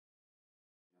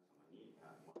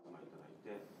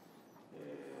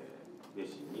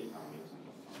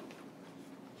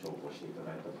重宝していた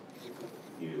だいた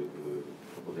という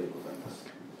ことでございます。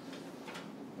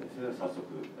それでは早速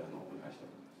お願いしたいと思います。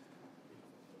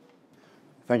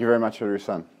Thank you very much,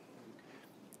 Haru-san.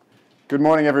 Good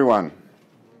morning, everyone.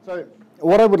 So,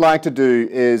 what I would like to do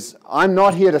is, I'm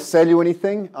not here to sell you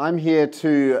anything. I'm here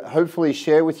to hopefully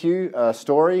share with you a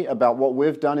story about what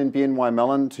we've done in BNY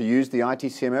Mellon to use the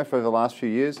IT CMF over the last few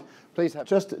years. Please,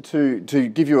 just to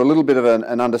give you a little bit of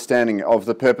an understanding of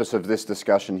the purpose of this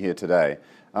discussion here today.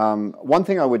 One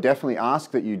thing I would definitely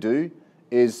ask that you do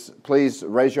is please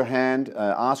raise your hand,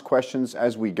 ask questions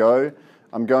as we go.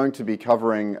 I'm going to be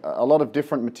covering a lot of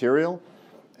different material,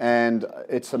 and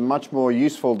it's a much more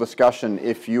useful discussion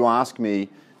if you ask me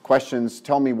questions,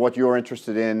 tell me what you're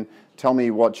interested in, tell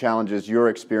me what challenges you're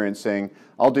experiencing.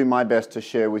 I'll do my best to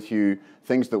share with you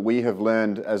things that we have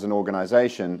learned as an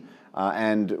organization,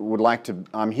 and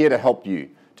I'm here to help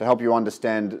you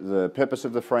understand the purpose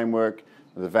of the framework,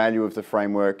 the value of the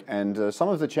framework, and some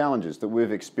of the challenges that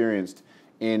we've experienced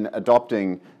in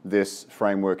adopting this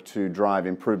framework to drive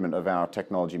improvement of our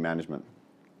technology management.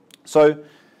 So,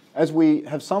 as we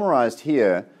have summarized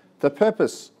here, the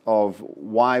purpose of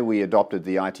why we adopted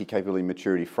the IT Capability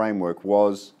Maturity Framework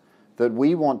was that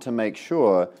we want to make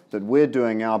sure that we're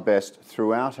doing our best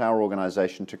throughout our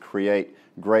organization to create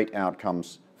great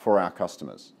outcomes for our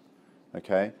customers,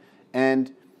 okay?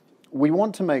 And we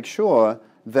want to make sure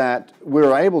that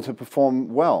we're able to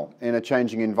perform well in a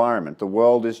changing environment. The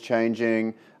world is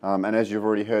changing, and as you've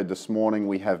already heard this morning,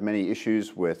 we have many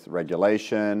issues with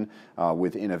regulation,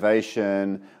 with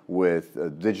innovation,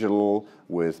 with digital,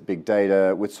 with big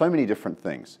data, with so many different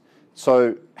things.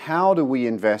 So how do we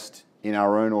invest in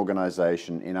our own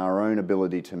organization, in our own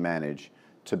ability to manage,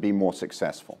 to be more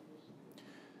successful?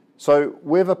 So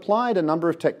we've applied a number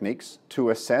of techniques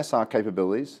to assess our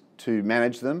capabilities, to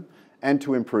manage them, and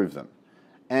to improve them.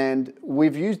 And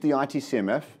we've used the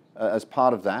ITCMF as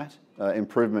part of that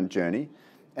improvement journey.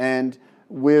 And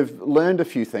we've learned a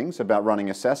few things about running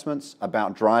assessments,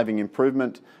 about driving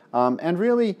improvement, and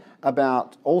really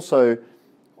about also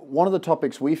one of the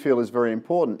topics we feel is very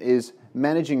important is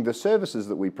managing the services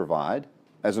that we provide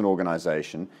as an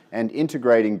organization and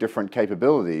integrating different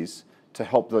capabilities to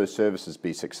help those services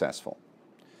be successful.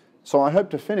 So I hope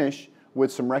to finish with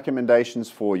some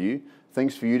recommendations for you,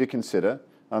 things for you to consider.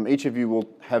 Each of you will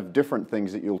have different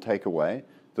things that you'll take away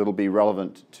that'll be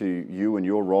relevant to you and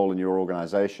your role in your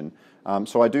organization.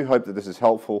 So I do hope that this is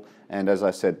helpful, and as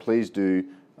I said, please do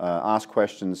ask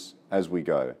questions as we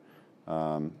go.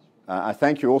 I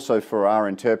thank you also for our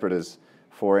interpreters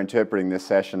for interpreting this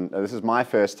session. This is my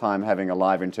first time having a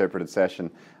live interpreted session.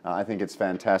 I think it's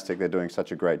fantastic. They're doing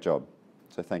such a great job.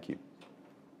 So thank you.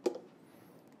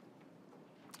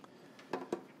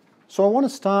 So I want to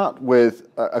start with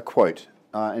a quote.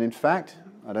 And in fact,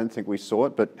 I don't think we saw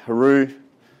it, but Haru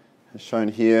has shown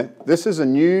here. This is a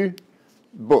new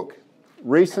book,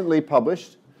 recently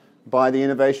published by the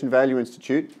Innovation Value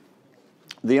Institute,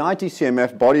 the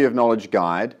ITCMF Body of Knowledge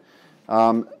Guide.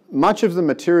 Much of the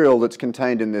material that's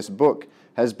contained in this book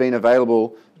has been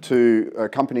available to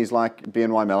companies like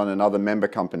BNY Mellon and other member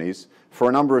companies for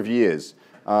a number of years.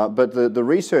 But the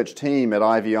research team at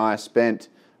IVI spent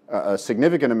a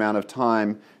significant amount of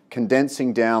time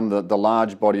condensing down the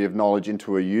large body of knowledge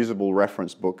into a usable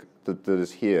reference book that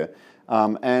is here.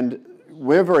 And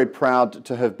we're very proud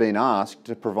to have been asked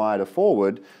to provide a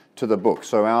foreword to the book.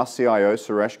 So our CIO,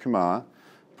 Suresh Kumar,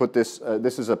 put this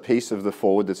is a piece of the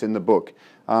foreword that's in the book.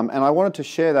 And I wanted to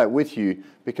share that with you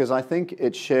because I think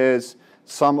it shares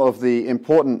some of the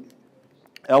important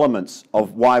elements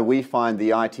of why we find the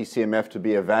ITCMF to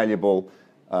be a valuable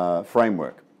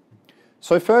framework.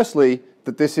 So firstly,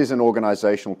 that this is an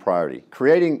organizational priority.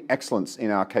 Creating excellence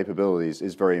in our capabilities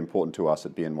is very important to us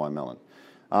at BNY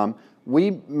Mellon.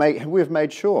 We've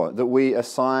made sure that we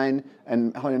assign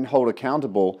and hold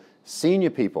accountable senior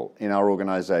people in our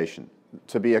organization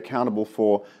to be accountable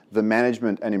for the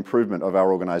management and improvement of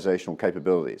our organizational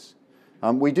capabilities.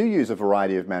 We do use a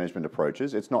variety of management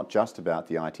approaches. It's not just about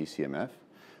the ITCMF,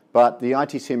 but the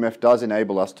ITCMF does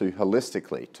enable us to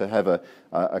holistically, to have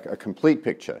a complete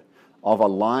picture of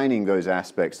aligning those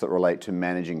aspects that relate to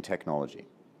managing technology,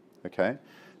 okay?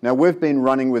 Now, we've been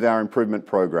running with our improvement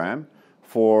program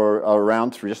for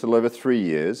around just a little over 3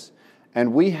 years,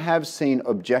 and we have seen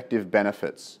objective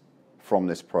benefits from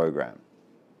this program,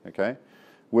 okay?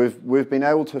 We've been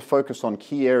able to focus on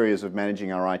key areas of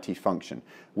managing our IT function.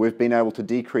 We've been able to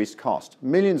decrease cost,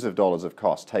 millions of dollars of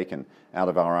cost taken out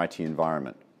of our IT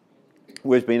environment.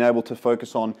 We've been able to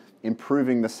focus on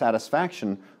improving the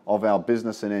satisfaction of our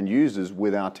business and end users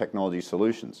with our technology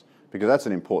solutions, because that's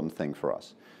an important thing for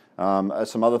us.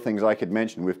 Some other things I could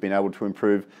mention, we've been able to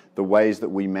improve the ways that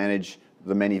we manage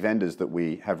the many vendors that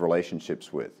we have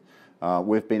relationships with.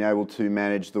 We've been able to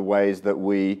manage the ways that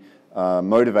we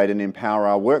motivate and empower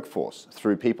our workforce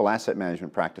through people asset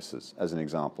management practices, as an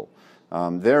example.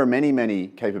 There are many, many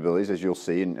capabilities, as you'll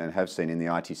see and have seen in the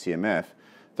IT CMF,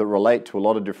 that relate to a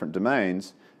lot of different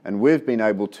domains, and we've been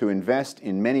able to invest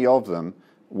in many of them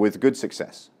with good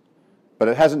success. But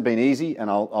it hasn't been easy, and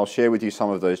I'll share with you some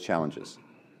of those challenges.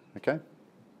 Okay?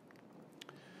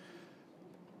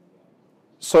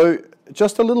 So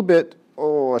just a little bit,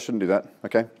 oh, I shouldn't do that,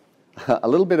 okay? A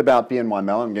little bit about BNY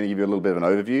Mellon. I'm going to give you a little bit of an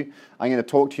overview. I'm going to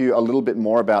talk to you a little bit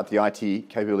more about the IT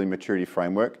Capability Maturity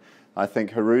Framework. I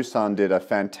think Haru-san did a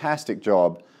fantastic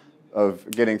job of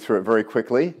getting through it very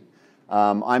quickly.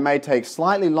 I may take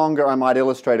slightly longer, I might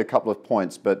illustrate a couple of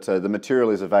points, but the material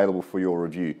is available for your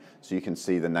review, so you can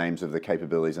see the names of the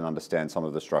capabilities and understand some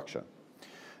of the structure.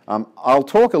 I'll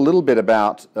talk a little bit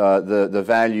about the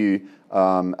value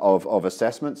of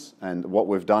assessments and what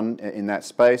we've done in that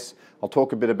space. I'll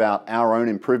talk a bit about our own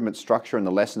improvement structure and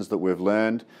the lessons that we've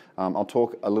learned. I'll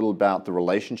talk a little about the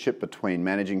relationship between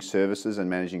managing services and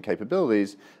managing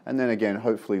capabilities, and then again,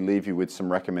 hopefully leave you with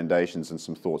some recommendations and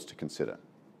some thoughts to consider.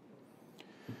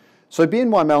 So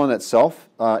BNY Mellon itself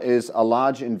is a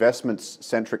large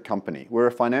investments-centric company. We're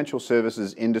a financial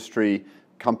services industry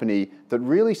company that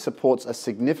really supports a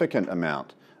significant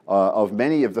amount of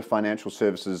many of the financial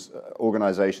services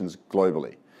organizations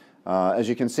globally. As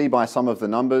you can see by some of the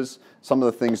numbers, some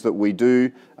of the things that we do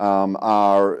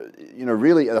are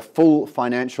really a full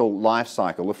financial life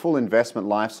cycle. The full investment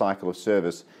life cycle of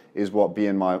service is what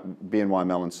BNY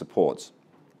Mellon supports.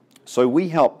 So we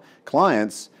help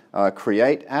clients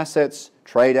create assets,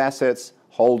 trade assets,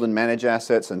 hold and manage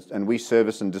assets, and we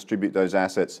service and distribute those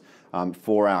assets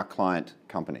for our client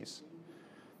companies.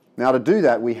 Now, to do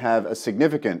that, we have a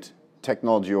significant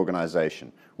technology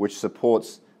organization which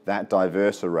supports that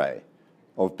diverse array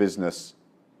of business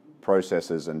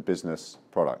processes and business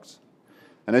products.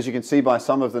 And as you can see by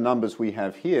some of the numbers we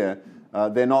have here,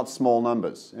 they're not small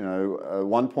numbers.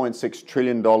 $1.6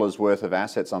 trillion worth of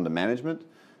assets under management,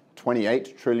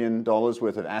 $28 trillion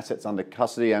worth of assets under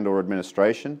custody and or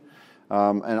administration.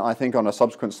 And I think on a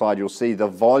subsequent slide you'll see the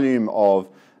volume of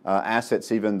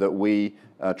assets even that we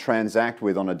transact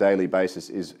with on a daily basis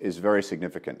is very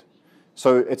significant.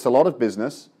 So it's a lot of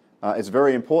business. It's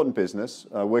very important business.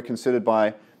 We're considered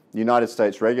by United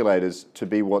States regulators to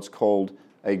be what's called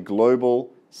a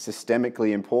global,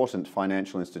 systemically important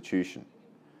financial institution.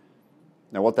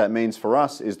 Now what that means for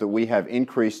us is that we have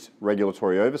increased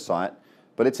regulatory oversight,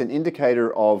 but it's an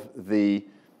indicator of the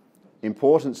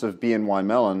importance of BNY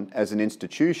Mellon as an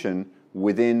institution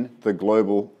within the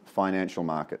global financial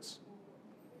markets.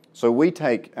 So we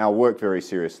take our work very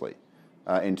seriously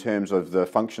in terms of the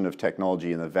function of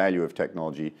technology and the value of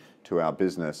technology to our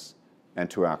business and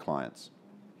to our clients.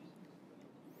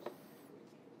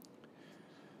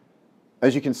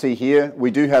 As you can see here,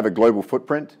 we do have a global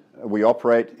footprint. We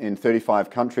operate in 35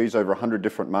 countries, over 100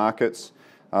 different markets,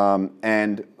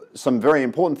 and some very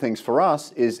important things for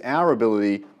us is our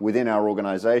ability within our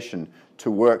organization to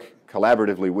work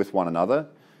collaboratively with one another,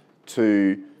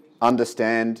 to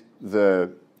understand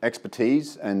the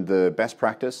expertise and the best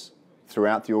practice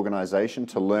throughout the organization,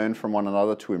 to learn from one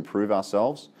another, to improve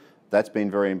ourselves. That's been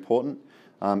very important.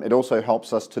 It also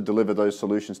helps us to deliver those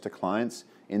solutions to clients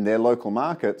in their local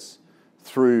markets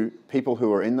through people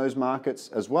who are in those markets,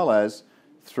 as well as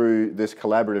through this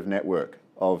collaborative network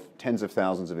of tens of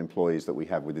thousands of employees that we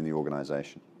have within the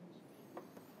organization.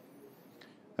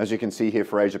 As you can see here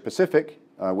for Asia Pacific,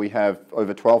 we have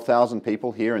over 12,000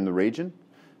 people here in the region,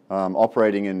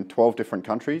 operating in 12 different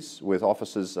countries with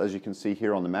offices, as you can see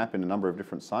here on the map, in a number of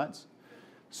different sites.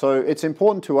 So it's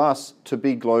important to us to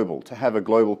be global, to have a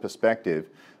global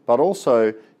perspective, but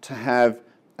also to have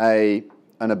an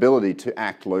ability to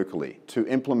act locally, to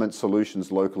implement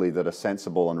solutions locally that are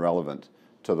sensible and relevant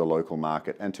to the local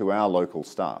market and to our local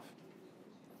staff.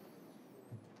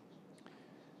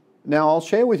 Now, I'll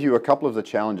share with you a couple of the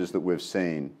challenges that we've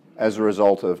seen as a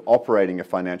result of operating a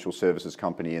financial services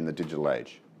company in the digital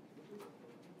age.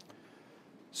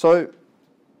 So,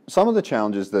 some of the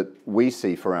challenges that we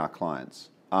see for our clients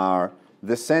are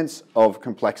the sense of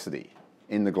complexity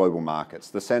in the global markets,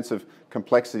 the sense of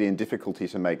complexity and difficulty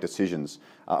to make decisions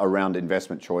around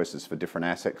investment choices for different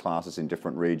asset classes in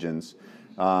different regions.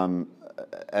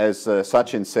 As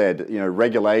Sachin said,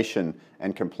 regulation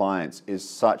and compliance is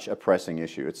such a pressing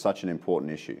issue. It's such an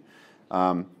important issue.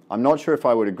 I'm not sure if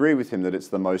I would agree with him that it's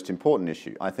the most important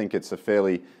issue. I think it's a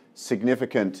fairly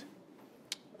significant,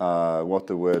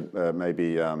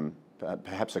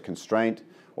 perhaps a constraint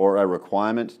or a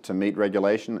requirement to meet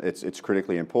regulation, it's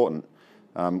critically important.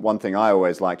 One thing I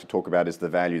always like to talk about is the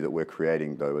value that we're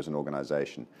creating, though, as an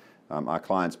organization. Our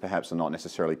clients perhaps are not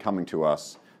necessarily coming to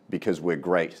us because we're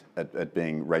great at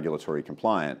being regulatory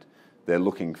compliant. They're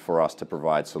looking for us to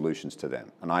provide solutions to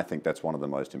them, and I think that's one of the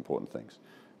most important things.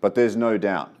 But there's no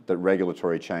doubt that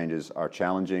regulatory changes are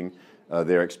challenging.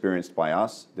 They're experienced by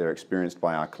us, they're experienced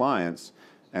by our clients,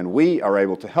 and we are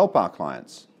able to help our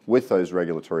clients with those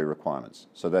regulatory requirements.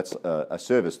 So that's a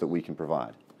service that we can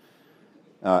provide.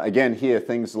 Again, here,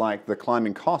 things like the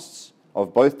climbing costs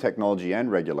of both technology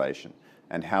and regulation,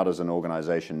 and how does an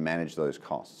organization manage those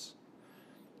costs.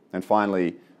 And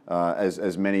finally,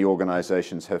 as many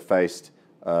organizations have faced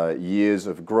years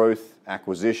of growth,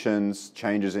 acquisitions,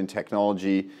 changes in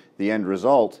technology, the end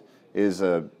result is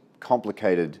a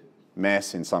complicated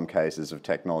mess in some cases of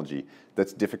technology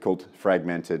that's difficult,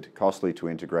 fragmented, costly to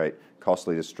integrate,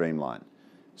 costly to streamline.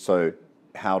 So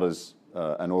how does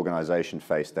an organization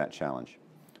face that challenge?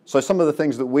 So some of the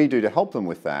things that we do to help them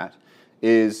with that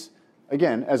is,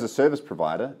 again, as a service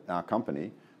provider, our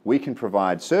company, we can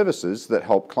provide services that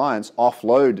help clients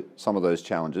offload some of those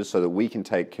challenges so that we can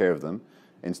take care of them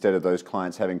instead of those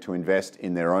clients having to invest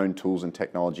in their own tools and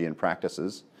technology and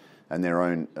practices and their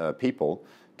own people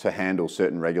to handle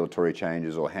certain regulatory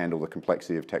changes or handle the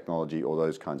complexity of technology or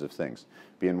those kinds of things.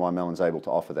 BNY Mellon's able to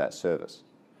offer that service.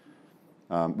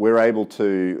 We're able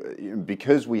to,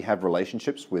 because we have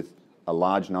relationships with a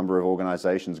large number of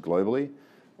organizations globally,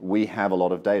 we have a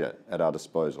lot of data at our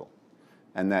disposal.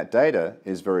 And that data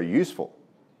is very useful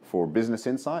for business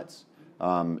insights,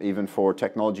 even for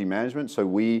technology management. So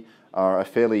we are a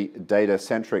fairly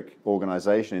data-centric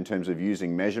organization in terms of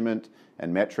using measurement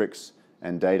and metrics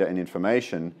and data and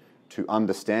information to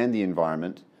understand the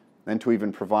environment and to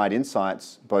even provide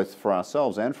insights both for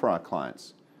ourselves and for our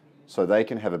clients so they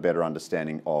can have a better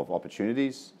understanding of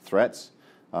opportunities, threats,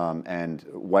 and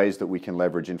ways that we can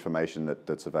leverage information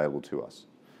that's available to us.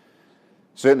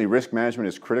 Certainly risk management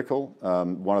is critical.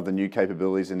 One of the new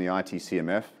capabilities in the IT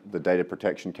CMF, the data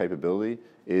protection capability,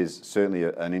 is certainly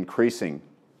an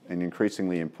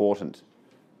increasingly important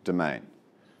domain.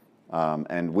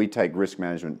 And we take risk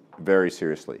management very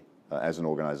seriously as an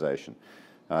organization.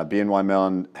 BNY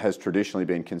Mellon has traditionally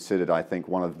been considered, I think,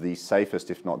 one of the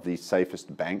safest, if not the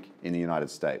safest bank in the United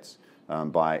States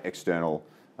by external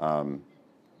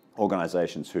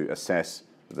organizations who assess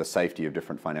the safety of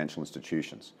different financial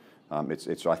institutions.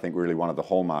 It's, I think, really one of the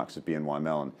hallmarks of BNY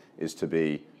Mellon is to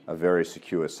be a very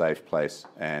secure, safe place.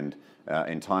 And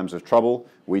in times of trouble,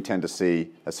 we tend to see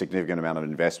a significant amount of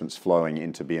investments flowing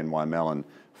into BNY Mellon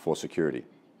for security.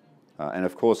 And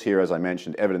of course, here, as I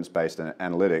mentioned, evidence-based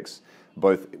analytics,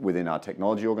 both within our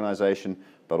technology organization,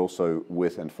 but also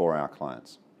with and for our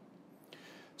clients.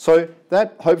 So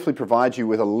that hopefully provides you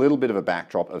with a little bit of a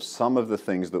backdrop of some of the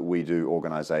things that we do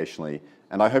organizationally.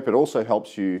 And I hope it also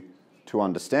helps you to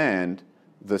understand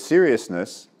the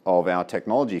seriousness of our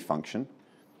technology function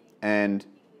and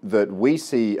that we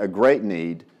see a great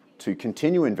need to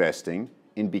continue investing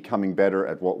in becoming better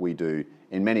at what we do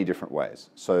in many different ways.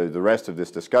 So the rest of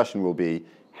this discussion will be,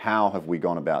 how have we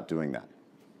gone about doing that?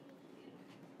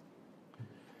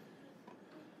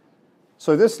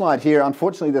 So this slide here,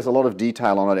 unfortunately, there's a lot of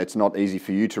detail on it. It's not easy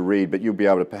for you to read, but you'll be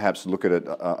able to perhaps look at it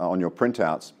on your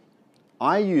printouts.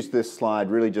 I use this slide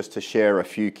really just to share a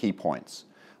few key points.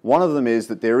 One of them is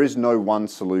that there is no one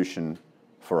solution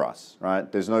for us,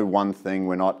 right? There's no one thing.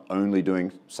 We're not only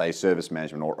doing, say, service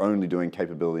management or only doing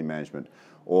capability management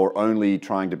or only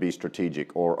trying to be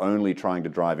strategic or only trying to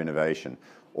drive innovation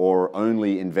or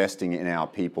only investing in our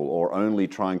people or only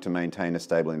trying to maintain a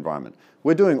stable environment.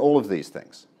 We're doing all of these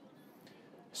things.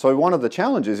 So one of the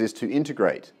challenges is to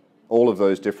integrate all of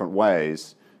those different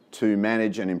ways to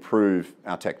manage and improve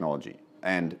our technology.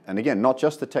 And again, not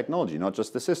just the technology, not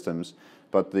just the systems,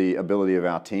 but the ability of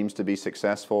our teams to be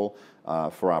successful,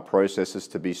 for our processes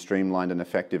to be streamlined and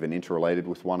effective and interrelated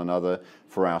with one another,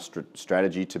 for our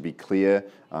strategy to be clear,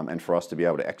 and for us to be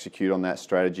able to execute on that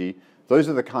strategy. Those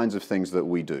are the kinds of things that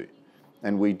we do.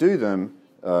 And we do them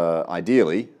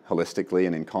ideally, holistically,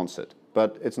 and in concert.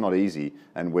 But it's not easy,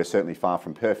 and we're certainly far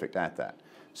from perfect at that.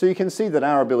 So you can see that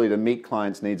our ability to meet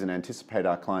clients' needs and anticipate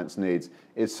our clients' needs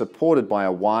is supported by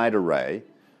a wide array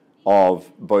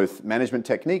of both management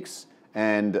techniques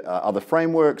and other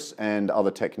frameworks and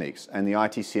other techniques. And the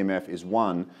IT CMF is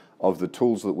one of the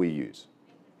tools that we use.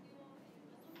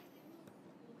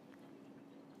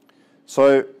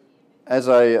 So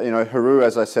Haru,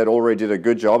 as I said, already did a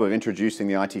good job of introducing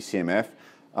the IT CMF.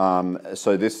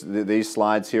 So these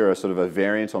slides here are sort of a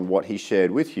variant on what he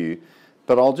shared with you,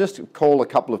 but I'll just call a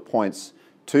couple of points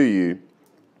to you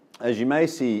as you may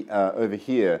see over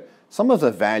here, some of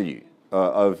the value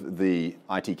of the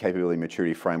IT Capability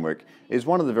Maturity Framework is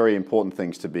one of the very important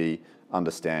things to be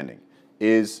understanding.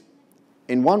 Is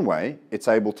in one way, it's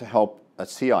able to help a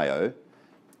CIO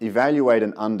evaluate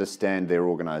and understand their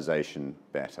organization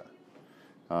better.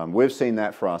 We've seen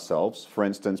that for ourselves. For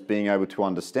instance, being able to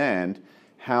understand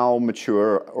how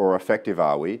mature or effective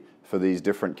are we for these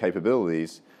different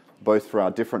capabilities, both for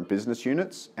our different business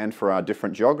units and for our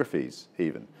different geographies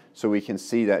even. So we can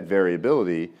see that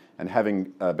variability, and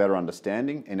having a better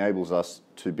understanding enables us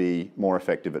to be more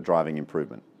effective at driving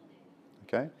improvement.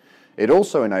 Okay? It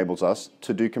also enables us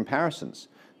to do comparisons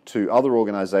to other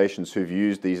organizations who've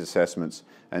used these assessments,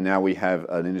 and now we have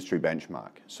an industry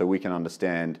benchmark. So we can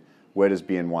understand, where does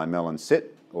BNY Mellon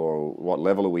sit, or what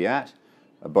level are we at,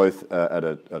 both at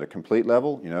a complete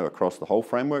level, across the whole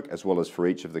framework, as well as for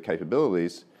each of the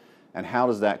capabilities, and how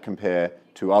does that compare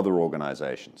to other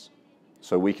organizations?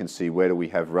 So we can see, where do we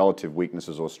have relative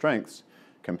weaknesses or strengths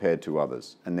compared to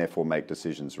others, and therefore make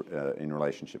decisions in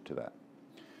relationship to that.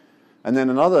 And then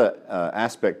another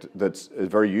aspect that's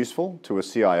very useful to a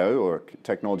CIO or a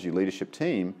technology leadership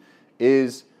team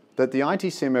is that the IT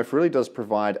CMF really does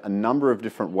provide a number of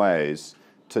different ways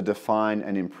to define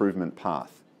an improvement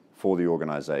path for the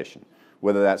organization,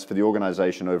 whether that's for the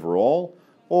organization overall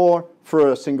or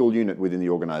for a single unit within the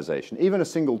organization, even a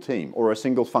single team or a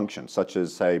single function, such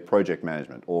as, say, project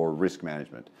management or risk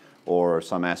management or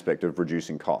some aspect of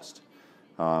reducing cost.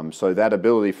 So that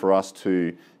ability for us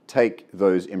to take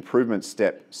those improvement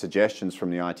step suggestions from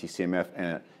the IT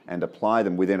CMF and apply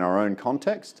them within our own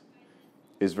context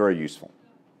is very useful.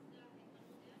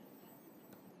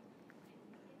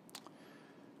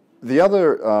 The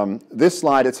other, this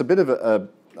slide, it's a bit of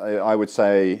I would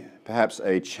say, perhaps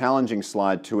a challenging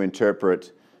slide to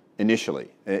interpret initially.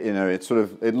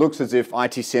 It looks as if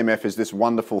ITCMF is this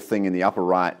wonderful thing in the upper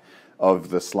right of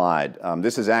the slide.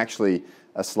 This is actually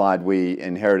a slide we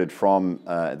inherited from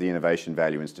the Innovation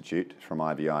Value Institute, from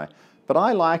IVI. But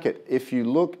I like it if you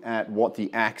look at what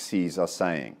the axes are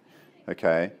saying,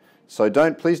 okay? So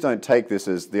please don't take this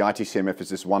as the ITCMF is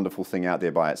this wonderful thing out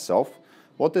there by itself.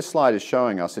 What this slide is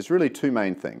showing us is really two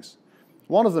main things.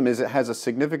 One of them is it has a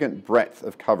significant breadth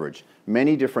of coverage.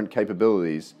 Many different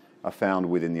capabilities are found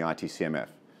within the ITCMF.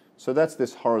 So that's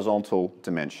this horizontal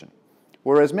dimension.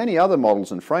 Whereas many other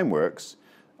models and frameworks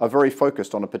are very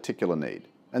focused on a particular need.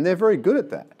 And they're very good at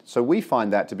that. So we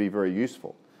find that to be very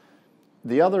useful.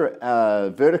 The other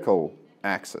vertical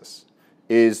axis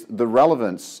is the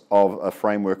relevance of a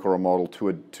framework or a model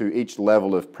to each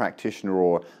level of practitioner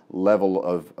or level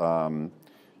of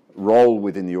role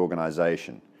within the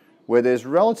organization, where there's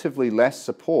relatively less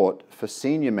support for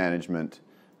senior management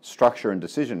structure and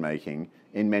decision making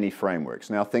in many frameworks.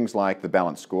 Now, things like the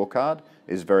balanced scorecard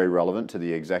is very relevant to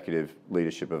the executive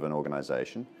leadership of an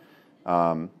organization.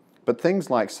 But things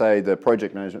like, say, the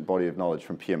project management body of knowledge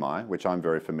from PMI, which I'm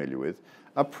very familiar with,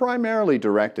 are primarily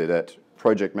directed at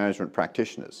project management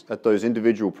practitioners, at those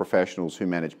individual professionals who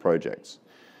manage projects.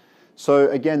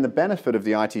 So again, the benefit of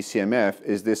the ITCMF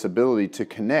is this ability to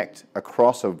connect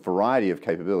across a variety of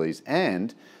capabilities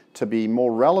and to be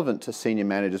more relevant to senior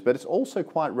managers, but it's also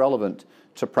quite relevant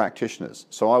to practitioners.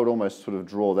 So I would almost sort of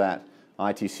draw that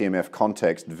ITCMF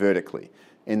context vertically,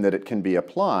 in that it can be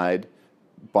applied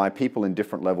by people in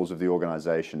different levels of the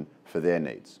organization for their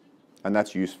needs. And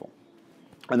that's useful.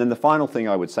 And then the final thing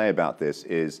I would say about this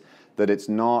is that it's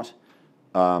not,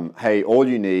 hey, all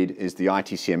you need is the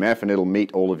ITCMF and it'll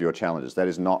meet all of your challenges. That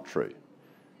is not true.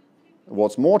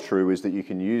 What's more true is that you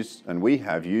can use, and we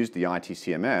have used the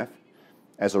ITCMF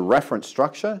as a reference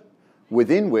structure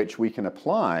within which we can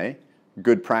apply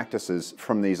good practices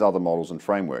from these other models and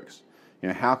frameworks.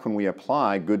 How can we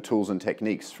apply good tools and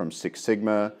techniques from Six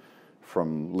Sigma,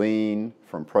 from Lean,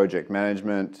 from project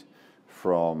management,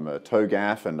 from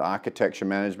TOGAF and architecture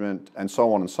management, and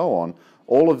so on and so on.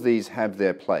 All of these have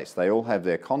their place. They all have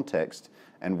their context,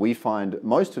 and we find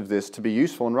most of this to be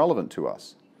useful and relevant to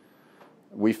us.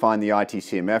 We find the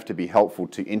ITCMF to be helpful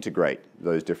to integrate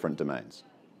those different domains.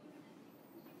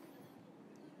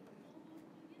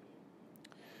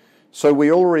 So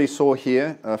we already saw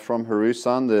here from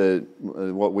Haru-san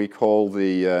what we call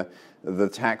the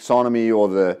taxonomy, or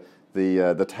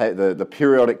the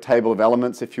periodic table of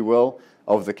elements, if you will,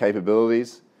 of the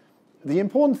capabilities. The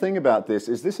important thing about this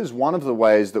is one of the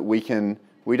ways that we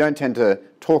don't tend to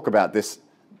talk about this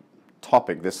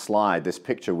topic, this slide, this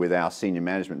picture with our senior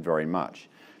management very much.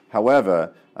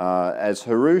 However, as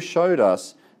Haru showed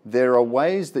us, there are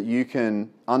ways that you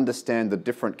can understand the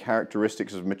different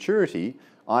characteristics of maturity,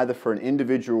 either for an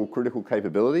individual critical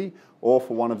capability or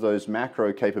for one of those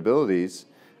macro capabilities,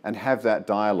 and have that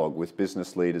dialogue with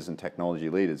business leaders and technology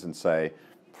leaders and say,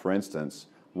 for instance,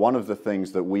 one of the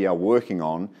things that we are working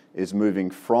on is moving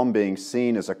from being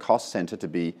seen as a cost center to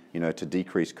be, to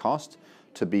decrease cost,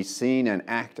 to be seen and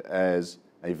act as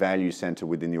a value center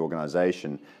within the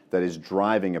organization that is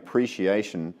driving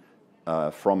appreciation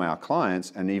from our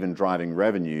clients and even driving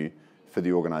revenue for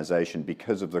the organization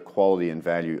because of the quality and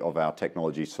value of our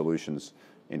technology solutions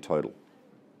in total.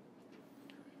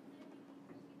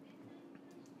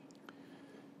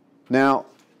 Now,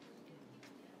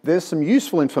 there's some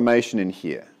useful information in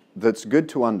here that's good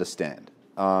to understand.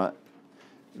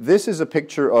 This is a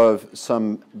picture of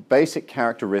some basic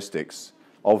characteristics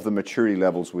of the maturity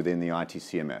levels within the IT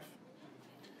CMF.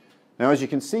 Now, as you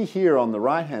can see here on the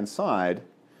right-hand side,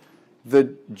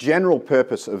 the general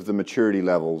purpose of the maturity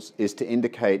levels is to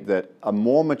indicate that a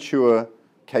more mature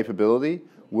capability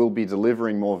will be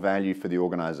delivering more value for the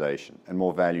organization and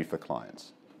more value for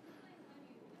clients.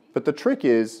 But the trick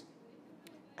is,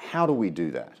 how do we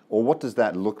do that? Or what does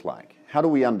that look like? How do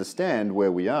we understand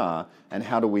where we are, and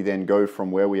how do we then go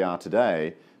from where we are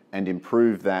today and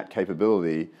improve that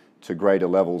capability to greater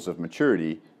levels of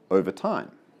maturity over time?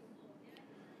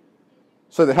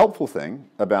 So the helpful thing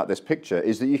about this picture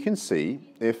is that you can see,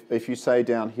 if you say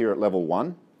down here at level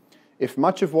 1, if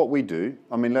much of what we do,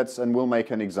 and we'll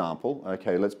make an example,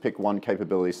 okay, let's pick one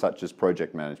capability such as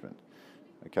project management,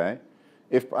 okay?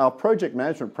 If our project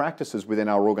management practices within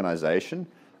our organization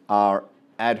are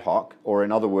ad hoc, or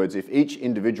in other words, if each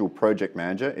individual project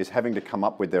manager is having to come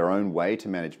up with their own way to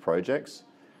manage projects,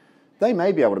 they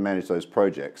may be able to manage those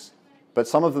projects, but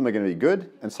some of them are going to be good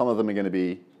and some of them are going to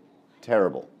be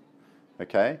terrible.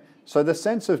 Okay? So the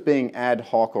sense of being ad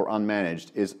hoc or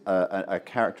unmanaged is a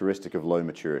characteristic of low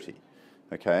maturity.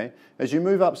 Okay? As you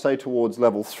move up, say, towards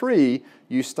level 3,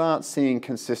 you start seeing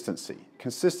consistency,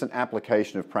 consistent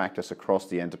application of practice across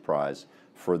the enterprise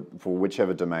for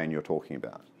whichever domain you're talking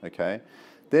about. Okay?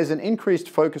 There's an increased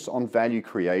focus on value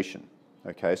creation.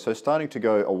 Okay? So starting to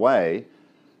go away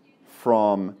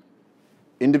from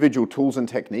individual tools and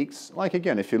techniques, like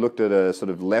again, if you looked at a sort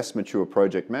of less mature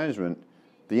project management,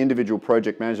 the individual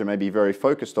project manager may be very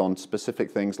focused on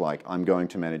specific things like I'm going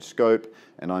to manage scope,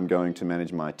 and I'm going to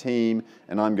manage my team,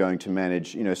 and I'm going to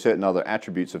manage certain other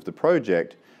attributes of the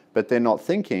project, but they're not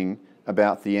thinking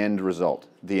about the end result,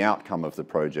 the outcome of the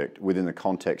project within the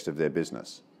context of their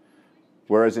business.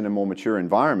 Whereas in a more mature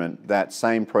environment, that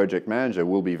same project manager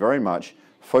will be very much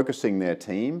focusing their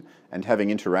team and having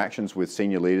interactions with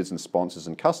senior leaders and sponsors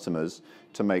and customers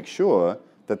to make sure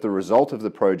that the result of the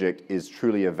project is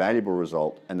truly a valuable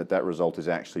result and that that result is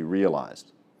actually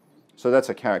realized. So that's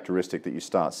a characteristic that you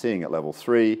start seeing at level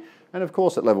 3, and of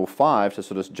course at level 5, to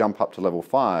sort of jump up to level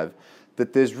 5,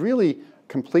 that there's really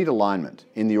complete alignment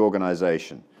in the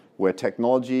organization where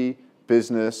technology,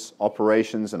 business,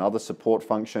 operations, and other support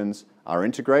functions are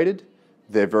integrated.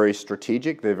 They're very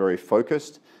strategic, they're very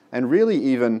focused, and really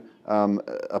even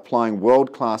applying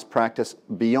world-class practice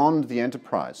beyond the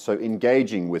enterprise. So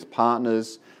engaging with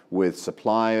partners, with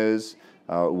suppliers,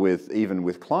 even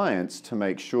with clients to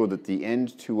make sure that the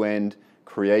end-to-end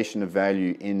creation of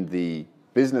value in the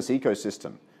business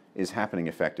ecosystem is happening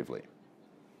effectively.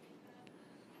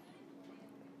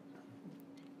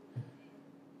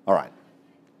 All right.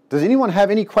 Does anyone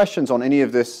have any questions on any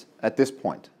of this at this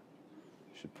point?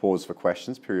 Should pause for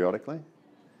questions periodically.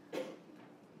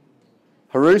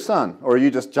 Haru-san, or are you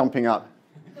just jumping up?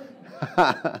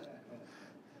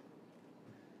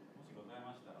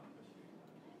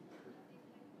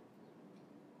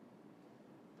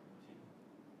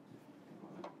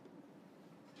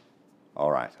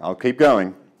 All right, I'll keep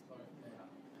going.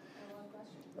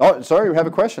 Oh, sorry, we have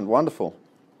a question. Wonderful.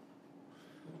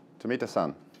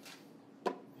 Tomita-san.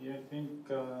 Yeah, I think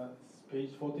page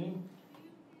 14.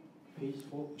 Page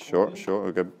 14. Sure.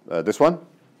 We'll go, this one?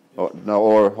 Oh, no,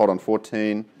 or hold on,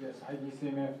 14. Yes,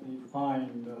 CMF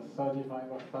defined 35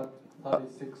 or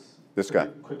 36 this guy.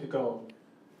 Critical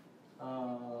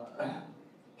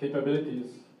capabilities.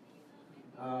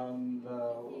 And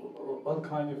what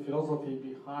kind of philosophy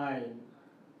behind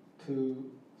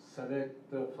to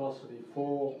select firstly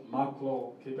 4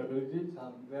 macro capabilities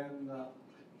and then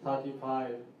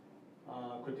 35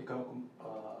 critical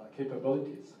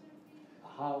capabilities?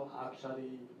 How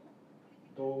actually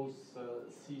those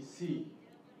CC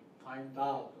find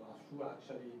out who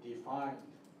actually defined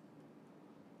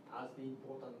as the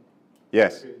important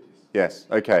capabilities? Yes,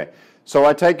 okay. So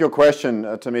I take your question,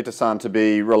 Tomita-san, to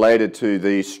be related to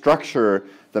the structure,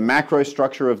 the macro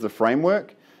structure of the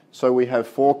framework. So we have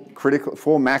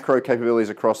 4 macro capabilities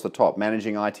across the top: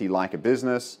 managing IT like a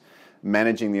business,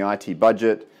 managing the IT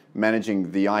budget,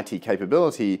 managing the IT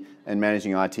capability and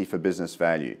managing IT for business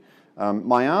value?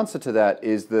 My answer to that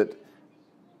is that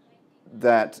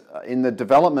in the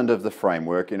development of the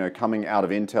framework, coming out of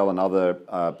Intel and other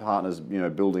partners,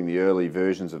 building the early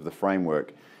versions of the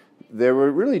framework, there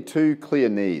were really two clear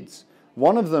needs.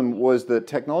 One of them was that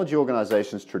technology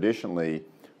organizations traditionally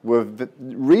were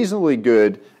reasonably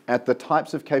good at the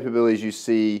types of capabilities you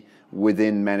see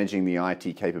within managing the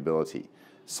IT capability.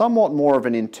 Somewhat more of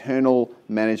an internal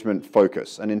management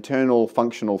focus, an internal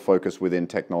functional focus within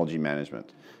technology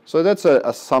management. So that's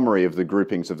a summary of the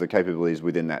groupings of the capabilities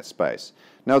within that space.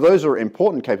 Now those are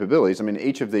important capabilities. I mean,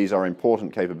 each of these are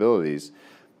important capabilities,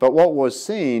 but what was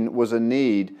seen was a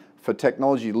need for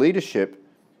technology leadership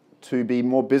to be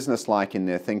more business-like in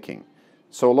their thinking.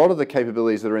 So a lot of the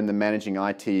capabilities that are in the managing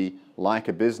IT like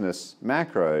a business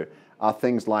macro are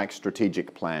things like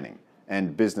strategic planning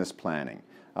and business planning,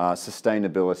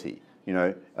 sustainability,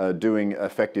 doing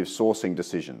effective sourcing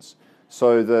decisions.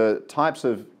 So the types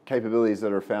of capabilities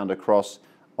that are found across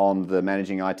on the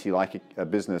managing IT like a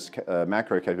business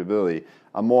macro capability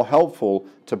are more helpful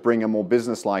to bring a more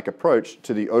business-like approach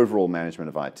to the overall management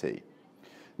of IT.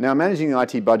 Now, managing the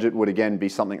IT budget would again be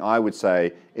something I would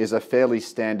say is a fairly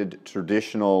standard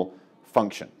traditional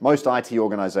function. Most IT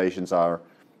organizations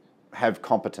have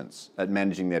competence at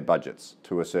managing their budgets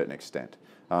to a certain extent.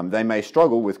 They may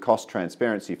struggle with cost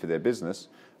transparency for their business,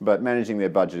 but managing their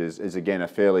budget is again a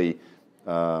fairly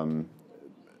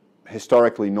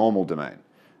historically normal domain.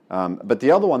 But the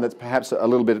other one that's perhaps a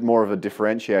little bit more of a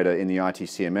differentiator in the IT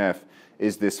CMF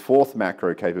is this fourth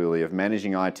macro capability of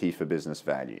managing IT for business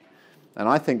value. And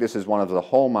I think this is one of the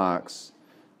hallmarks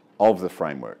of the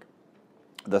framework.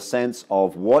 The sense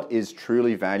of what is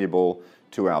truly valuable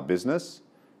to our business,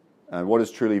 and what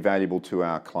is truly valuable to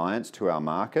our clients, to our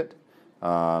market.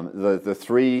 The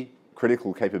three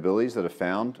critical capabilities that are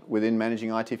found within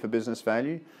managing IT for business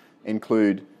value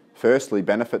include, firstly,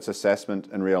 benefits assessment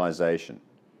and realization.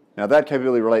 Now that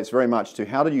capability relates very much to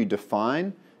how do you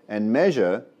define and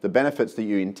measure the benefits that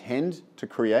you intend to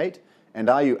create, and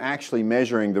are you actually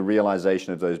measuring the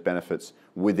realization of those benefits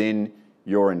within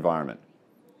your environment,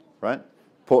 right?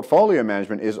 Portfolio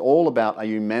management is all about, are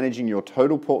you managing your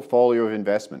total portfolio of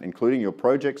investment, including your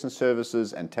projects and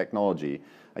services and technology?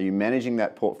 Are you managing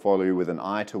that portfolio with an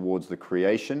eye towards the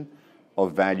creation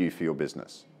of value for your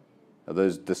business? Are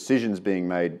those decisions being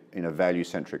made in a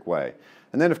value-centric way?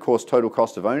 And then, of course, total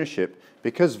cost of ownership,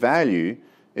 because value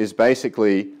is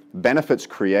basically benefits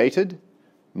created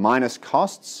minus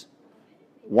costs.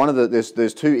 One of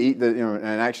there's two, and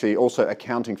actually also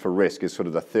accounting for risk is sort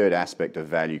of the third aspect of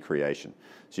value creation.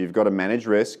 So you've got to manage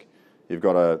risk, you've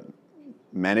got to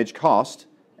manage cost,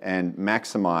 and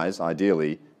maximize,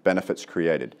 ideally, benefits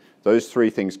created. Those three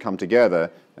things come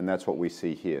together, and that's what we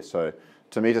see here. So,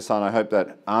 Tomita-san, I hope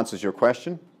that answers your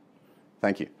question.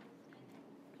 Thank you.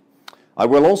 I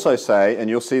will also say, and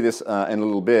you'll see this in a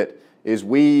little bit, is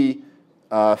we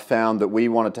found that we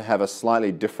wanted to have a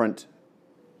slightly different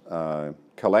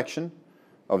collection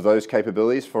of those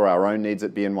capabilities for our own needs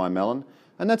at BNY Mellon,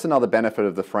 and that's another benefit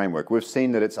of the framework. We've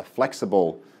seen that it's a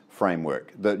flexible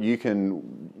framework that you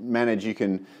can manage, you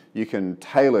can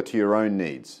tailor to your own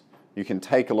needs. You can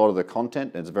take a lot of the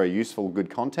content, it's very useful, good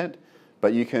content,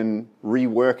 but you can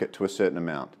rework it to a certain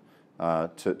amount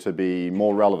to be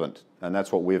more relevant, and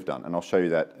that's what we've done, and I'll show you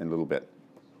that in a little bit.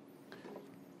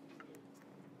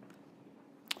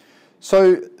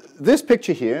 So this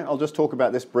picture here, I'll just talk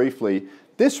about this briefly.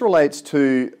 This relates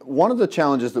to one of the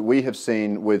challenges that we have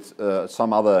seen with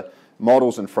some other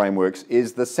models and frameworks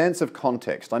is the sense of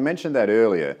context. I mentioned that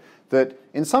earlier, that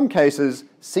in some cases,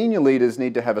 senior leaders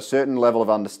need to have a certain level of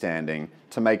understanding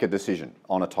to make a decision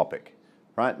on a topic,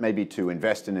 right? Maybe to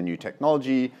invest in a new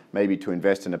technology, maybe to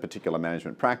invest in a particular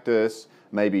management practice,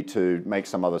 maybe to make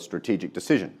some other strategic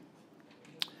decision.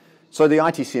 So the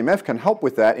ITCMF can help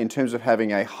with that in terms of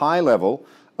having a high level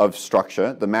of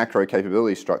structure, the macro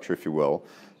capability structure, if you will,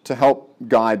 to help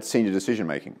guide senior decision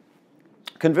making.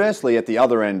 Conversely, at the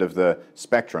other end of the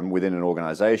spectrum within an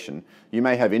organization, you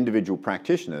may have individual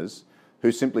practitioners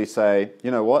who simply say,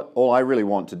 you know what, all I really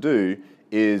want to do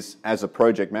is, as a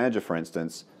project manager, for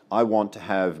instance, I want to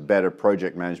have better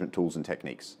project management tools and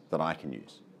techniques that I can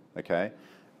use, okay?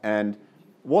 And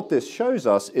what this shows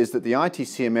us is that the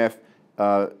ITCMF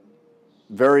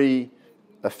very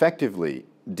effectively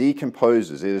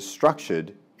decomposes, it is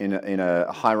structured in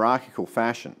a hierarchical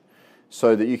fashion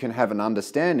so that you can have an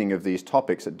understanding of these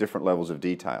topics at different levels of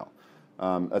detail.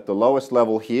 At the lowest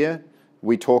level here,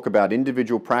 we talk about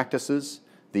individual practices,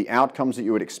 the outcomes that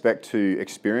you would expect to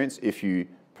experience if you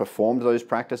performed those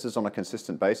practices on a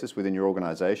consistent basis within your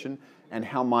organization, and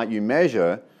how might you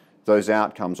measure those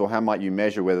outcomes, or how might you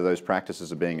measure whether those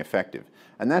practices are being effective?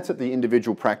 And that's at the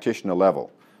individual practitioner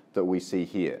level that we see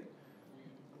here.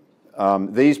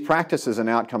 These practices and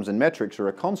outcomes and metrics are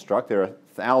a construct. There are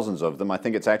thousands of them. I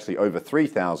think it's actually over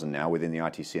 3,000 now within the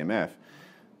ITCMF.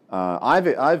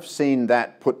 I've seen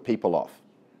that put people off.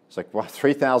 It's like, well,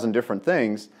 3,000 different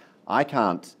things. I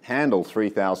can't handle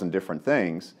 3,000 different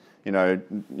things.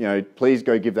 Please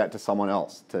go give that to someone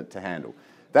else to handle.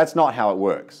 That's not how it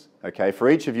works. Okay, for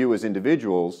each of you as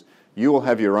individuals, you will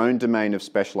have your own domain of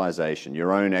specialization,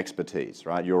 your own expertise,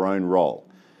 right? Your own role.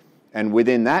 And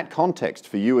within that context,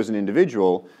 for you as an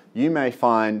individual, you may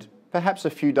find perhaps a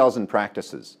few dozen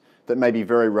practices that may be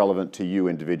very relevant to you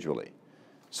individually.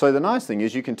 So the nice thing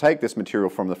is you can take this material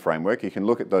from the framework, you can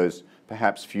look at those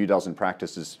perhaps few dozen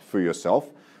practices for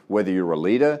yourself, whether you're a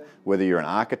leader, whether you're an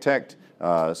architect,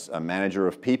 a manager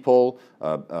of people,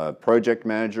 a project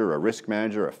manager, a risk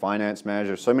manager, a finance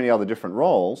manager, so many other different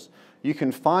roles, you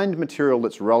can find material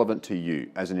that's relevant to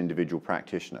you as an individual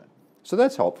practitioner. So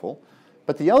that's helpful.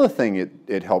 But the other thing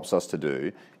it helps us to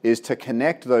do is to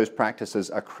connect those practices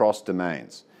across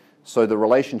domains. So the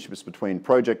relationships between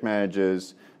project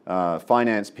managers,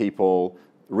 finance people,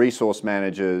 resource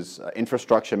managers,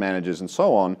 infrastructure managers, and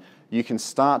so on, you can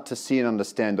start to see and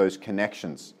understand those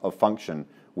connections of function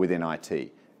within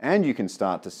IT. And you can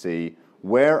start to see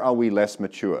where are we less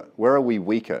mature, where are we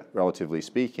weaker, relatively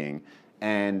speaking,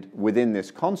 and within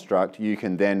this construct, you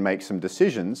can then make some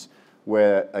decisions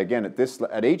where, again,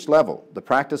 at each level, the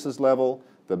practices level,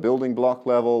 the building block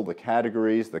level, the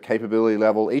categories, the capability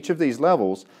level, each of these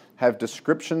levels have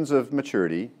descriptions of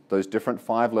maturity, those different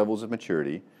 5 levels of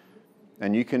maturity,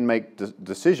 and you can make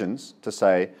decisions to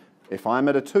say, if I'm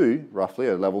at a 2, roughly,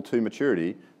 a level 2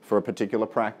 maturity for a particular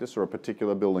practice or a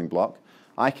particular building block,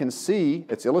 I can see,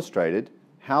 it's illustrated,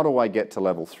 how do I get to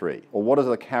level 3? Or what are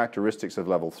the characteristics of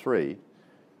level 3?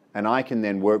 And I can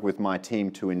then work with my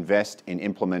team to invest in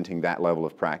implementing that level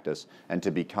of practice and to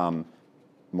become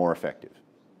more effective.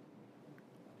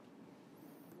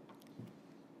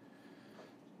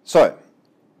 So,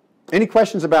 any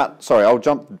questions about, sorry, I'll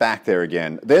jump back there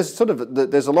again. There's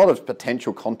a lot of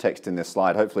potential context in this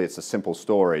slide. Hopefully it's a simple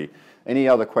story. Any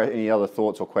other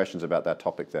thoughts or questions about that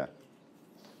topic there?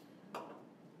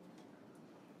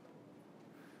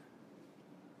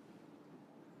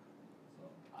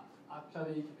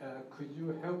 Actually, could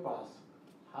you help us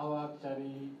how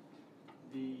actually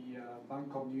the Bank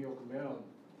of New York Mellon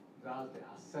does the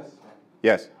assessment?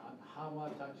 Yes. And how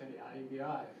much actually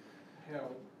IBI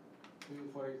help to,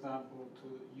 for example,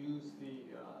 to use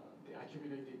the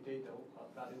accumulated data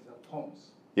that is the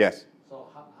TOMS? Yes. So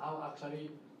how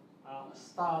actually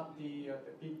start the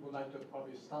people like to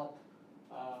probably start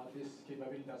this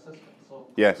capability assessment? So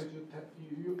yes. Could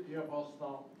you hear about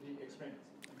the experience?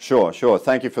 Sure.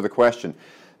 Thank you for the question.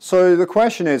 So the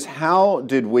question is, how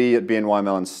did we at BNY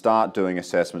Mellon start doing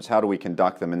assessments? How do we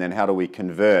conduct them? And then how do we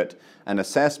convert an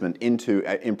assessment into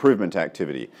improvement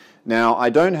activity? Now, I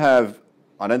don't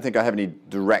think I have any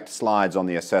direct slides on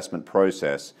the assessment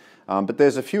process, but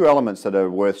there's a few elements that are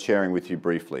worth sharing with you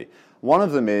briefly. One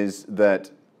of them is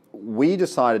that we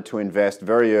decided to invest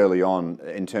very early on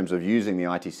in terms of using the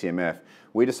ITCMF.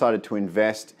 We decided to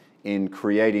invest in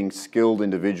creating skilled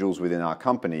individuals within our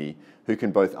company who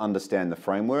can both understand the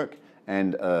framework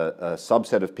and a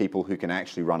subset of people who can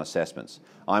actually run assessments.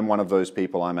 I'm one of those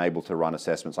people. I'm able to run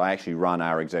assessments. I actually run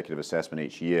our executive assessment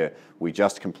each year. We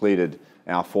just completed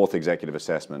our 4th executive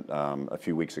assessment a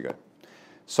few weeks ago.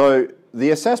 So the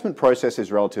assessment process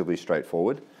is relatively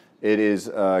straightforward. It's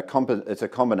a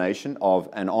combination of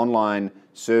an online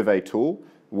survey tool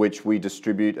which we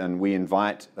distribute, and we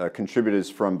invite contributors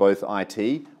from both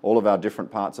IT, all of our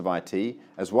different parts of IT,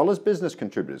 as well as business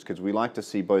contributors, because we like to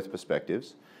see both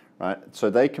perspectives, right? So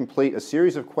they complete a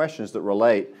series of questions that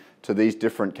relate to these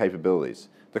different capabilities.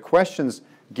 The questions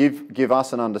give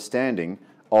us an understanding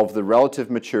of the relative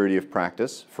maturity of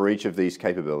practice for each of these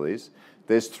capabilities.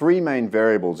 There's 3 main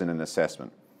variables in an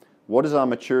assessment. What is our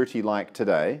maturity like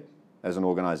today as an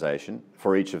organization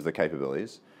for each of the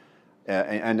capabilities?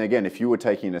 And again, if you were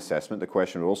taking an assessment, the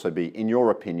question would also be, in your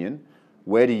opinion,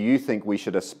 where do you think we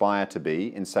should aspire to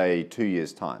be in, say, 2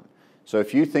 years' time? So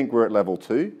if you think we're at level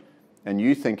 2, and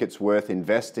you think it's worth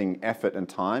investing effort and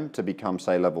time to become,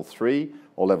 say, level 3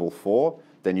 or level 4,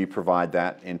 then you provide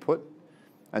that input.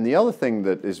 And the other thing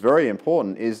that is very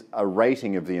important is a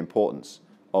rating of the importance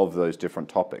of those different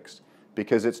topics.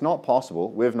 Because it's not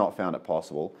possible, we've not found it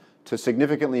possible, to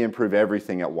significantly improve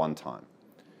everything at one time.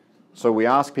 So we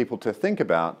ask people to think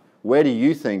about, where do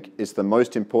you think is the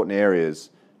most important areas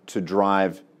to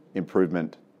drive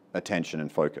improvement, attention, and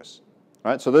focus?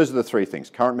 Right? So those are the three things: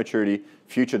 current maturity,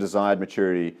 future desired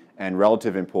maturity, and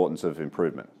relative importance of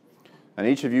improvement. And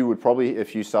each of you would probably,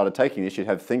 if you started taking this, you'd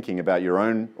have thinking about your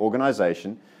own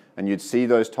organization, and you'd see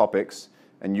those topics,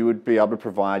 and you would be able to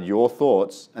provide your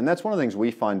thoughts. And that's one of the things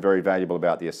we find very valuable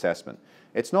about the assessment.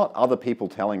 It's not other people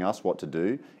telling us what to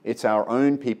do, it's our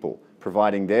own people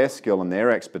providing their skill and their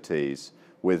expertise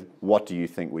with what do you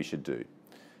think we should do.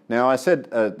 Now, I said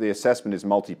the assessment is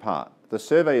multi-part. The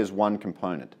survey is one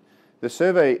component. The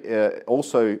survey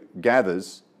also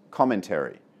gathers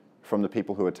commentary from the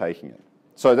people who are taking it.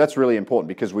 So that's really important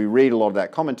because we read a lot of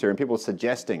that commentary and people are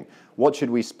suggesting what should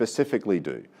we specifically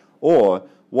do, or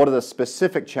what are the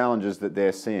specific challenges that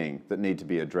they're seeing that need to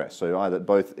be addressed. So either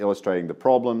both illustrating the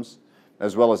problems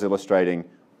as well as illustrating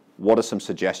what are some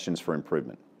suggestions for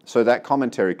improvement. So that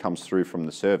commentary comes through from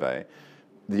the survey.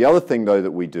 The other thing though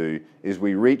that we do is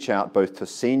we reach out both to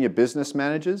senior business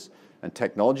managers and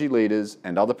technology leaders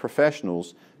and other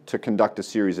professionals to conduct a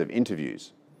series of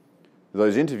interviews.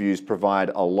 Those interviews provide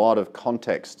a lot of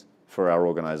context for our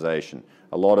organization,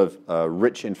 a lot of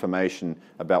rich information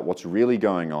about what's really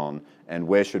going on and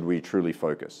where should we truly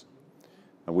focus.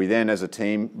 And we then as a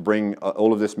team bring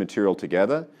all of this material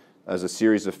together as a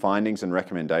series of findings and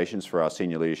recommendations for our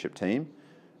senior leadership team,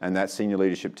 and that senior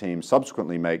leadership team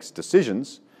subsequently makes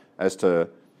decisions as to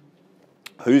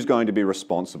who's going to be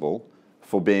responsible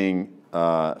for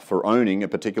for owning a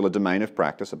particular domain of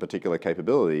practice, a particular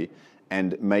capability,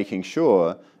 and making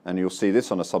sure, and you'll see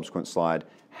this on a subsequent slide,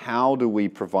 how do we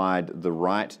provide the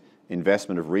right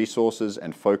investment of resources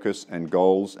and focus and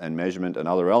goals and measurement and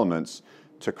other elements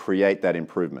to create that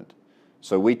improvement.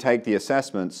 So we take the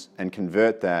assessments and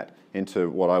convert that into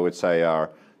what I would say are,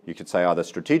 you could say either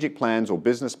strategic plans or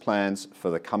business plans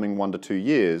for the coming 1 to 2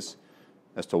 years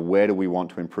as to where do we want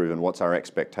to improve and what's our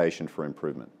expectation for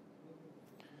improvement.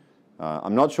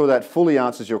 I'm not sure that fully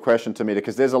answers your question, Tamita,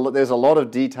 because there's a lot of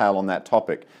detail on that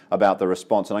topic about the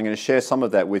response, and I'm going to share some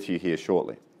of that with you here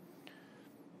shortly.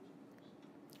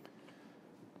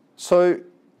 So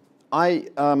I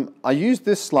used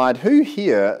this slide. Who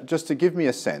here, just to give me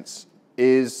a sense,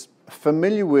 is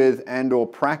familiar with and or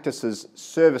practices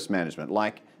service management,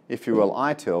 like, if you will,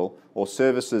 ITIL, or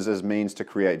services as means to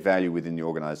create value within the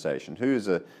organization? Who is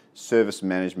a service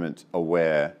management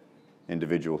aware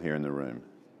individual here in the room?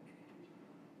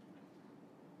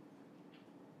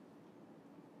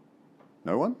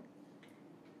 No one?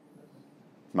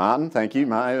 Martin, thank you.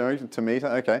 Tamita,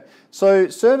 okay. So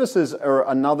services are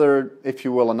another, if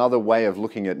you will, another way of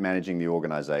looking at managing the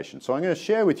organization. So I'm going to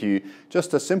share with you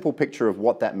just a simple picture of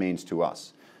what that means to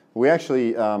us. We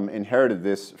actually inherited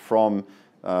this from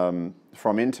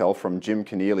Intel, from Jim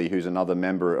Keneally, who's another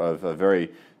member of a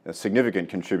very significant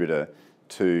contributor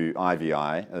to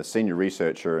IVI, a senior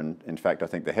researcher, and in fact I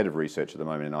think the head of research at the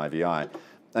moment in IVI.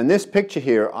 And this picture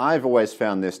here, I've always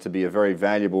found this to be a very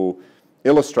valuable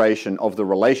illustration of the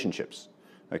relationships.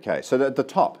 Okay, so at the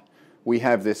top, we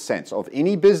have this sense of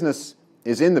any business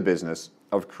is in the business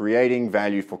of creating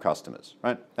value for customers,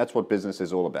 right? That's what business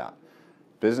is all about.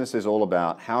 Business is all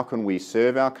about how can we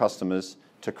serve our customers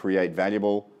to create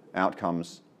valuable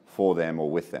outcomes for them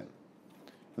or with them.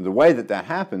 And the way that that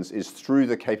happens is through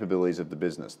the capabilities of the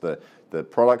business. The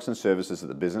products and services that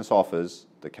the business offers,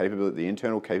 the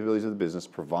internal capabilities of the business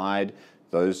provide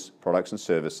those products and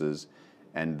services,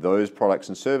 and those products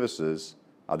and services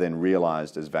are then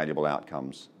realized as valuable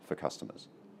outcomes for customers.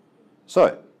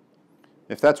 So,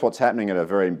 if that's what's happening at a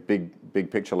very big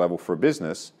picture level for a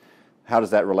business, how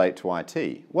does that relate to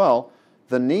IT? Well,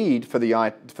 the need for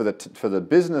the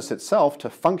business itself to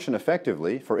function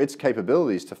effectively, for its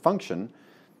capabilities to function,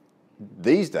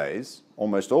 these days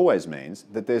almost always means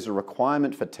that there's a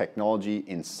requirement for technology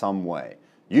in some way,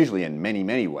 usually in many,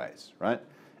 many ways, right?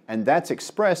 And that's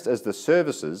expressed as the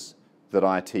services that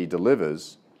IT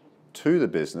delivers to the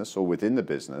business or within the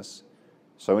business.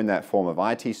 So in that form of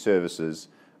IT services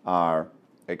are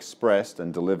expressed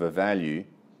and deliver value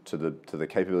to the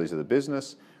capabilities of the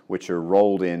business, which are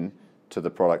rolled in to the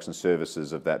products and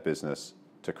services of that business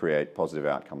to create positive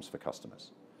outcomes for customers.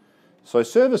 So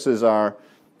services are,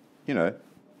 you know,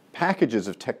 packages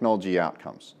of technology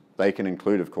outcomes. They can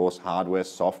include, of course, hardware,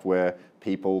 software,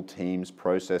 people, teams,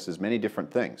 processes, many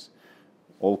different things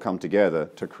all come together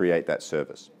to create that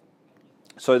service.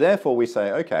 So therefore we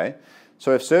say, okay,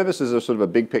 so if services are sort of a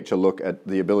big picture look at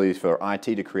the ability for IT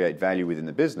to create value within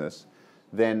the business,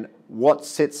 then what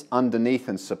sits underneath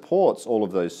and supports all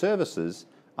of those services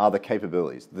are the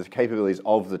capabilities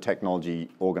of the technology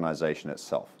organization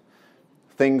itself.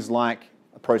 Things like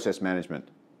process management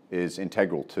is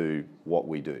integral to what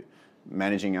we do.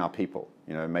 Managing our people,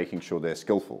 you know, making sure they're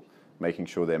skillful. making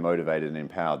sure they're motivated and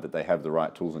empowered, that they have the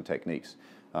right tools and techniques,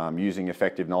 using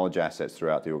effective knowledge assets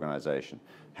throughout the organization,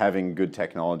 having good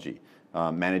technology,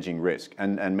 managing risk,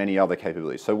 and many other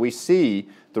capabilities. So we see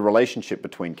the relationship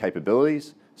between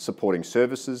capabilities, supporting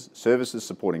services, services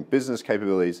supporting business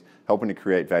capabilities, helping to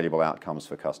create valuable outcomes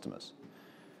for customers.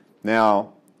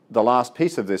 Now, the last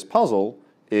piece of this puzzle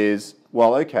is,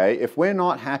 well, okay, if we're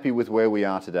not happy with where we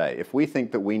are today, if we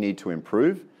think that we need to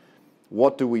improve,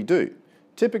 what do we do?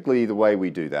 Typically, the way we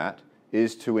do that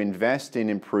is to invest in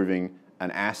improving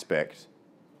an aspect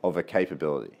of a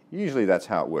capability. Usually that's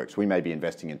how it works. We may be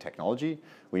investing in technology,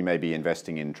 we may be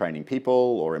investing in training people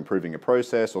or improving a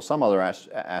process or some other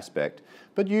aspect,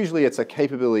 but usually it's a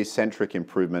capability-centric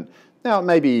improvement. Now, it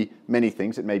may be many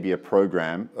things. It may be a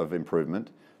program of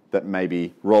improvement that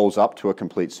maybe rolls up to a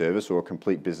complete service or a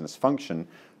complete business function,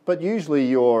 but usually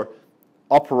your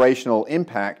operational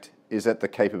impact is at the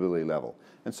capability level.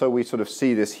 And so we sort of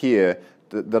see this here,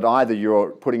 that either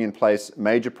you're putting in place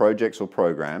major projects or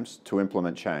programs to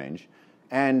implement change,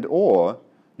 and or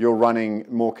you're running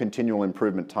more continual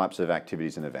improvement types of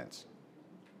activities and events.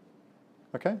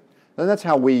 Okay? And that's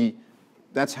how we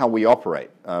operate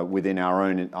within our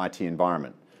own IT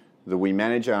environment. That we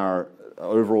manage our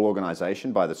overall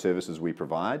organization by the services we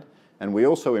provide, and we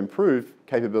also improve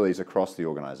capabilities across the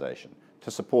organization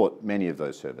to support many of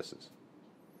those services.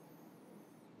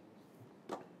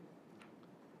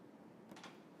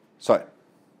 So,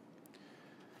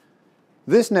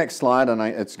 this next slide, and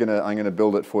I'm going to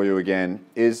build it for you again,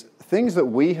 is things that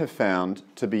we have found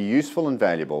to be useful and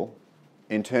valuable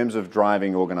in terms of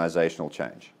driving organizational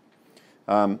change.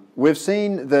 We've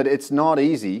seen that it's not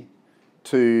easy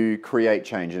to create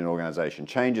change in an organization.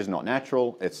 Change is not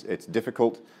natural. It's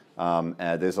difficult.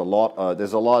 There's a lot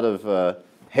of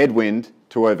headwind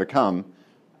to overcome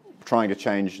trying to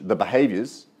change the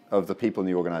behaviors of the people in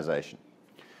the organization.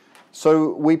 So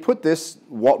we put this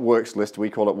what works list, we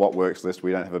call it what works list,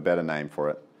 we don't have a better name for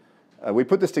it. We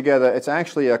put this together. It's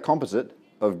actually a composite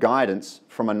of guidance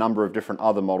from a number of different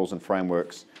other models and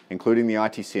frameworks, including the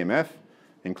IT CMF,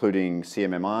 including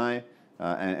CMMI,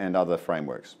 and other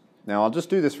frameworks. Now, I'll just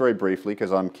do this very briefly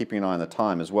because I'm keeping an eye on the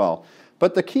time as well.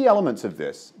 But the key elements of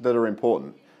this that are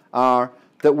important are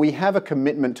that we have a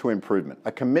commitment to improvement,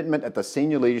 a commitment at the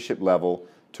senior leadership level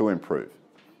to improve.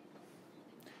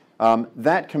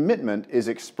 That commitment is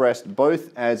expressed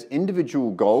both as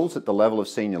individual goals at the level of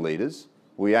senior leaders.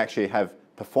 We actually have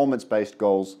performance-based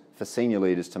goals for senior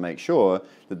leaders to make sure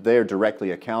that they're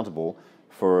directly accountable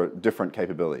for different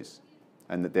capabilities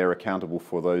and that they're accountable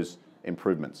for those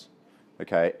improvements,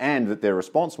 okay? And that they're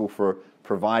responsible for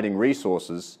providing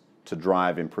resources to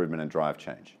drive improvement and drive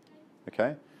change,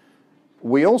 okay?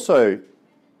 We also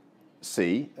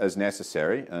see as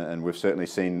necessary, and we've certainly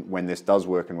seen when this does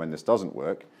work and when this doesn't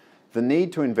work, the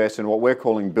need to invest in what we're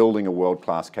calling building a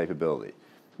world-class capability.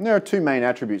 And there are two main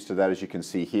attributes to that, as you can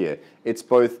see here. It's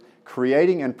both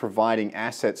creating and providing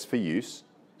assets for use,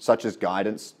 such as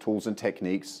guidance, tools and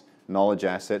techniques, knowledge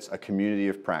assets, a community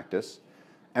of practice,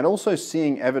 and also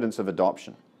seeing evidence of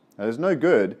adoption. Now, there's no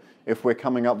good if we're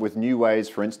coming up with new ways,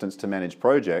 for instance, to manage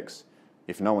projects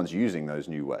if no one's using those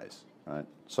new ways, right?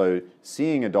 So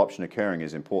seeing adoption occurring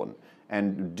is important.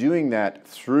 And doing that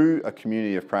through a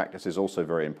community of practice is also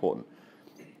very important.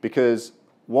 Because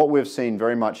what we've seen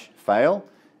very much fail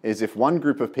is if one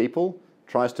group of people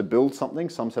tries to build something,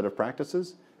 some set of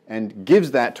practices, and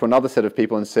gives that to another set of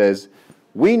people and says,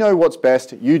 we know what's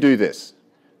best, you do this.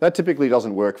 That typically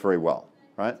doesn't work very well,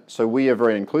 right? So we are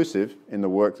very inclusive in the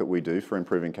work that we do for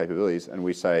improving capabilities, and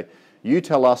we say, you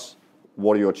tell us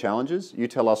what are your challenges, you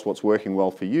tell us what's working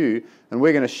well for you, and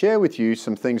we're going to share with you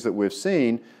some things that we've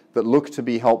seen that look to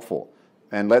be helpful.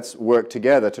 And let's work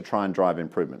together to try and drive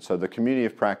improvement. So the community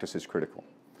of practice is critical.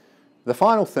 The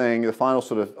final thing, the final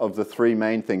sort of the three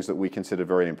main things that we consider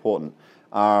very important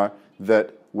are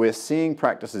that we're seeing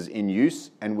practices in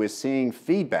use and we're seeing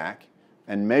feedback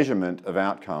and measurement of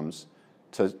outcomes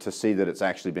to see that it's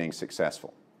actually being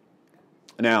successful.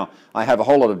 Now, I have a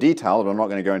whole lot of detail, but I'm not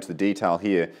going to go into the detail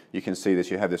here. You can see this,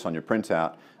 you have this on your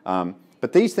printout.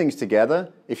 But these things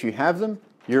together, if you have them,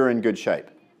 you're in good shape.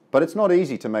 But it's not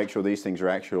easy to make sure these things are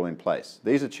actually in place.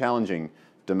 These are challenging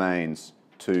domains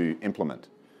to implement,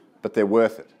 but they're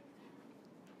worth it.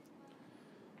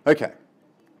 Okay,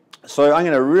 so I'm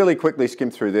going to really quickly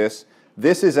skim through this.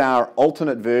 This is our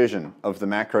alternate version of the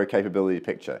macro capability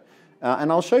picture.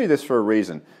 And I'll show you this for a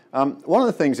reason. One of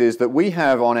the things is that we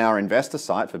have on our investor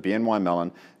site for BNY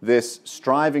Mellon this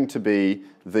striving to be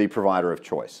the provider of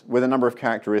choice with a number of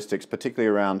characteristics, particularly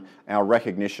around our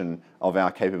recognition of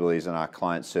our capabilities and our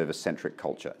client service-centric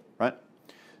culture, right?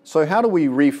 So how do we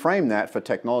reframe that for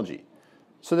technology?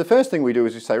 So the first thing we do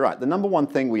is we say, right, the number one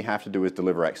thing we have to do is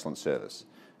deliver excellent service.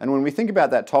 And when we think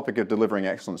about that topic of delivering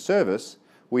excellent service,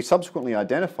 we subsequently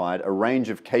identified a range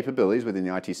of capabilities within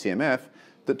the IT CMF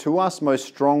that to us most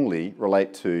strongly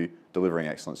relate to delivering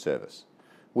excellent service.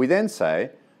 We then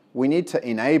say we need to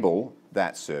enable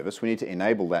that service, we need to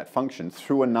enable that function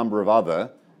through a number of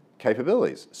other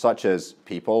capabilities, such as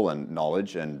people and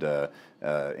knowledge and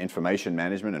information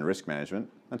management and risk management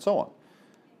and so on.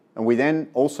 And we then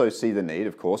also see the need,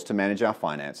 of course, to manage our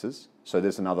finances. So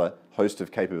there's another host of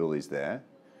capabilities there.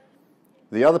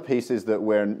 The other piece is that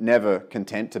we're never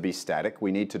content to be static.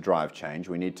 We need to drive change.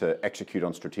 We need to execute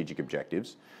on strategic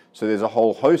objectives. So there's a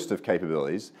whole host of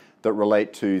capabilities that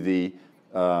relate to the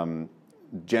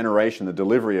generation, the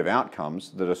delivery of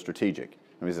outcomes that are strategic.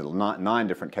 And there's 9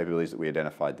 different capabilities that we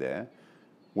identified there.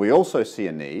 We also see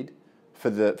a need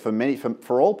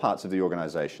for all parts of the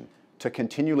organization to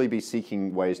continually be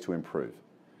seeking ways to improve.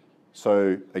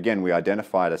 So again, we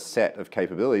identified a set of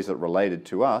capabilities that related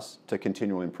to us to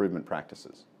continual improvement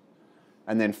practices.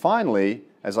 And then finally,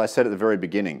 as I said at the very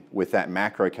beginning, with that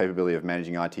macro capability of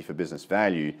managing IT for business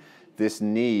value, this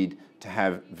need to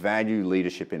have value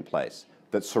leadership in place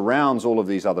that surrounds all of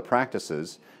these other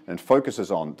practices and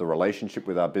focuses on the relationship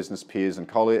with our business peers and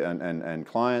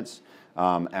clients,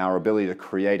 our ability to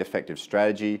create effective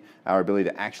strategy, our ability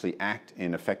to actually act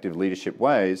in effective leadership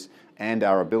ways, and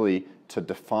our ability to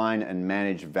define and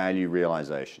manage value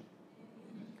realization.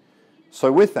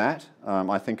 So with that,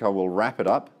 I think I will wrap it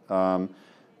up.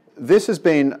 This has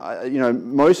been,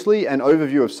 mostly an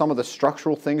overview of some of the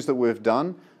structural things that we've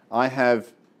done. I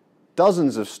have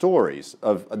dozens of stories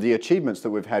of the achievements that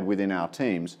we've had within our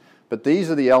teams, but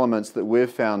these are the elements that we've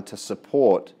found to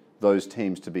support those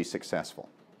teams to be successful.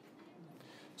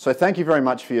 So thank you very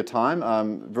much for your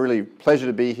time. Really pleasure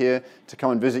to be here, to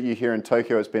come and visit you here in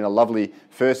Tokyo. It's been a lovely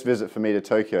first visit for me to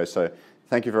Tokyo, so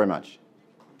thank you very much.